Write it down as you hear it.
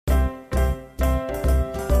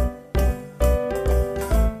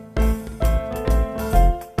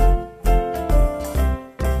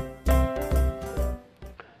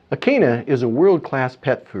Acana is a world-class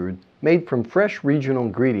pet food made from fresh regional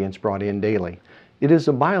ingredients brought in daily. It is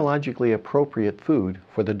a biologically appropriate food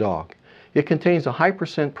for the dog. It contains a high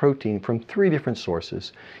percent protein from 3 different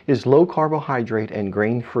sources, is low carbohydrate and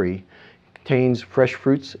grain-free, contains fresh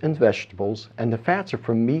fruits and vegetables, and the fats are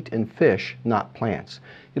from meat and fish, not plants.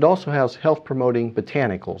 It also has health-promoting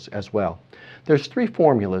botanicals as well. There's 3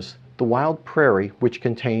 formulas: the Wild Prairie, which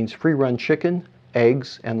contains free-run chicken,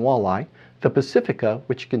 eggs, and walleye; the Pacifica,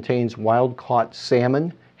 which contains wild-caught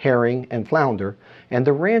salmon, herring, and flounder; and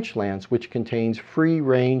the Ranchlands, which contains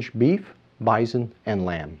free-range beef, bison, and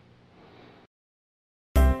lamb.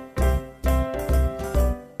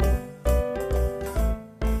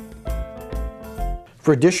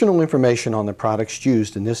 For additional information on the products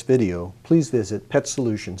used in this video, please visit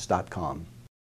PetSolutions.com.